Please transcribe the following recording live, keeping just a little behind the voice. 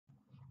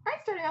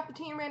Starting off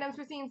the team randoms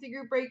for C&C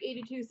Group Break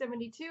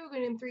 8272. Going to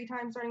do them 3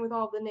 times, starting with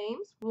all the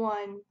names.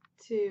 1,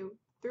 2,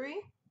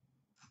 3.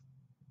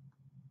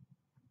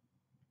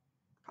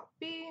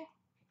 Copy.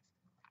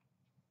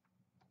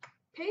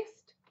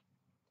 Paste.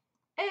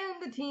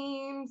 And the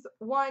teams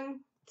 1,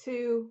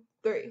 2,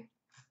 3.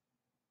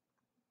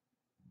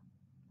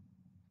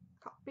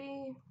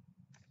 Copy.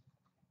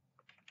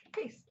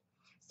 Paste.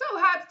 So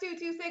Habs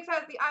 226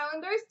 has the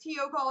Islanders,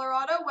 T.O.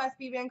 Colorado,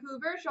 Westby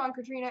Vancouver, Sean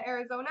Katrina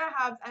Arizona,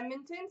 Habs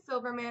Edmonton,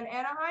 Silverman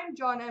Anaheim,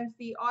 John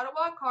MC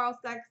Ottawa, Carl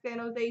Steck San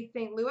Jose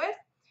St. Louis,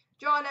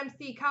 John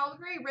MC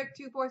Calgary, Rick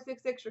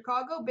 2466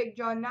 Chicago, Big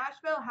John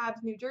Nashville,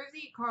 Habs New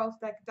Jersey, Carl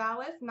Steck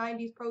Dallas,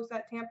 90s Pro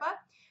Set Tampa,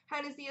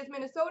 Hennessy is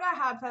Minnesota,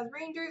 Habs has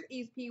Rangers,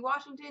 East P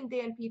Washington,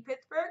 Dan P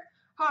Pittsburgh,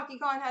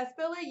 HockeyCon has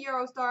Philly,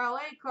 Eurostar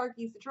LA, Clark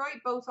East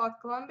Detroit, Bo Sox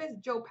Columbus,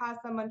 Joe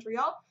Pasta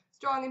Montreal,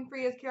 Strong and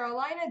Free is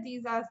Carolina,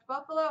 D's has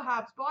Buffalo,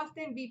 Habs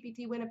Boston,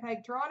 VPT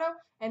Winnipeg Toronto,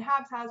 and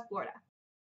Habs has Florida.